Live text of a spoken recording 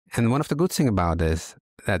And one of the good things about this,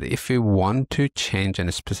 that if we want to change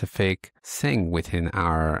a specific thing within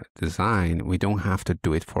our design, we don't have to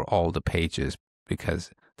do it for all the pages,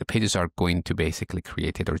 because the pages are going to basically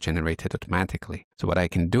created or generated automatically. So what I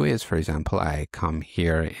can do is, for example, I come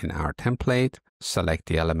here in our template, select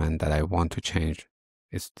the element that I want to change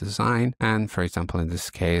its design. And for example, in this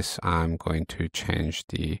case, I'm going to change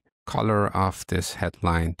the color of this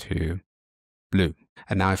headline to blue.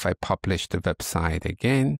 And now if I publish the website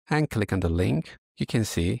again and click on the link, you can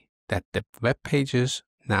see that the web pages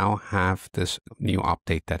now have this new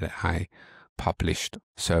update that I published.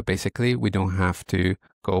 So basically, we don't have to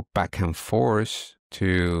go back and forth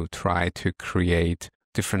to try to create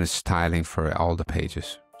different styling for all the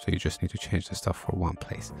pages. So you just need to change the stuff for one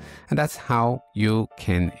place. And that's how you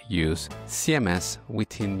can use CMS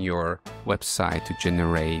within your website to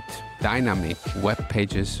generate dynamic web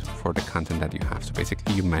pages for the content that you have. So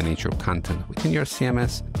basically you manage your content within your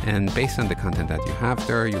CMS, and based on the content that you have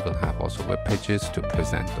there, you will have also web pages to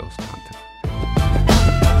present those content.